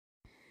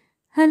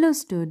Hello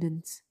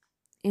students,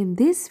 in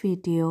this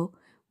video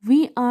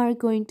we are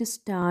going to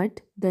start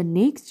the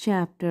next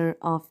chapter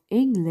of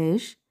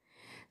English,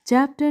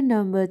 chapter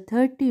number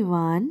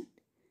 31.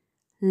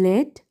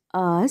 Let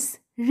us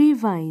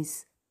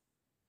revise.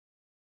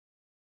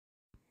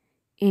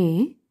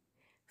 A.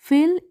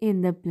 Fill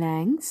in the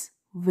blanks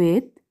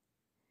with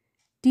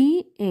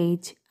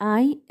THIS,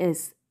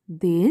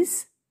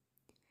 this,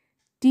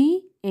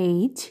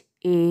 THAT,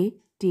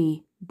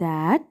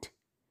 that,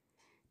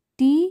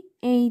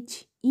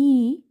 THESE,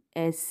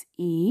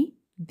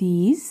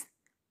 these,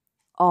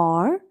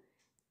 or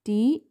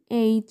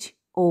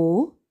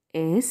THOSE,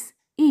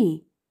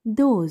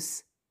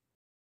 those.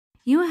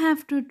 You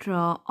have to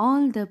draw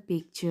all the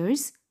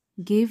pictures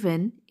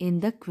given in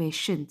the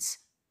questions.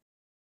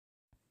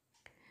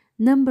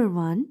 Number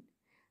 1.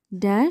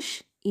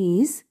 Dash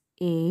is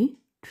a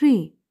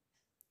tree.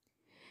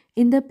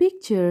 In the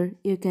picture,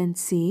 you can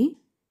see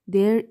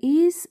there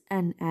is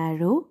an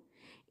arrow.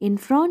 In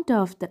front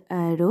of the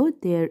arrow,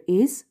 there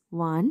is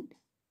one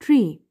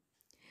tree.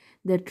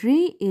 The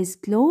tree is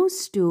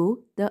close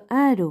to the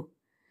arrow.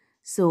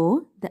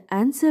 So, the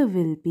answer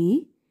will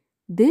be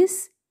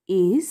this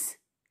is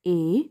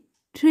a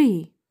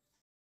tree.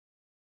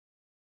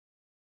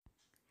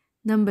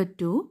 Number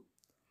 2.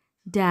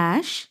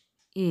 Dash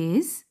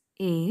is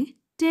a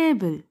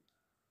table.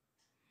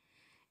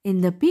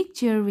 In the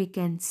picture, we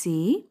can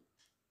see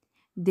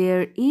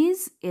there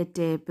is a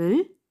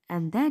table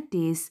and that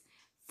is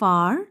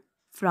far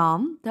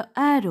from the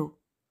arrow.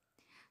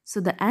 So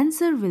the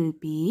answer will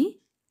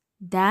be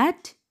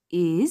that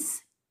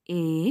is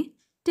a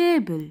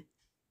table.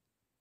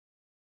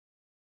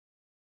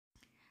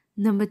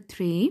 Number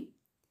 3.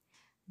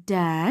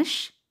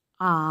 Dash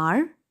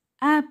are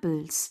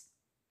apples.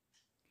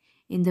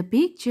 In the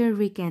picture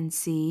we can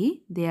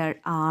see there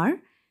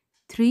are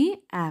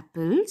 3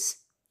 apples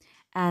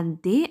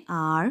and they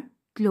are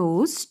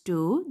close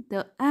to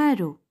the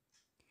arrow.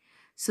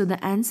 So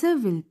the answer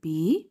will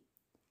be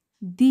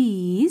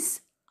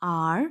these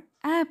are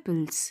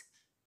apples.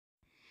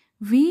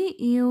 We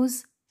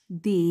use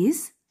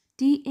these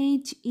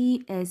THESE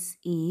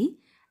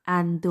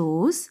and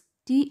those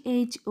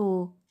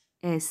THOSE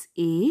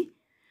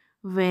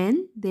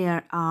when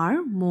there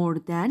are more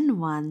than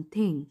one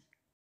thing.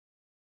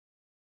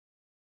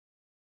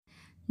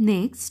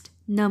 Next,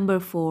 number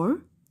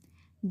 4.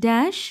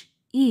 Dash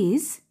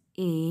is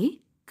a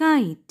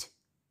kite.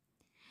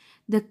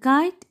 The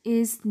kite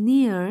is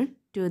near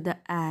to the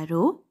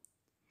arrow.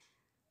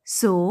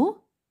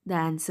 So, the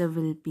answer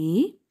will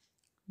be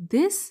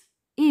this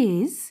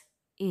is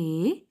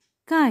a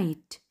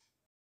kite.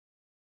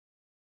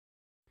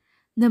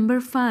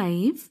 Number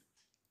 5.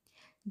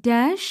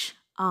 Dash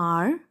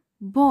are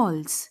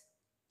balls.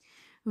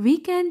 We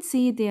can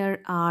see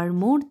there are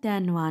more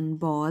than one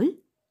ball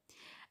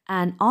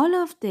and all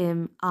of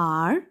them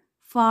are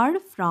far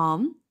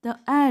from the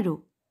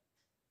arrow.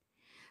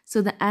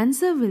 So the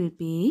answer will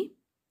be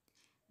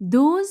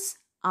those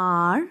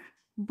are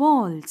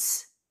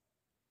balls.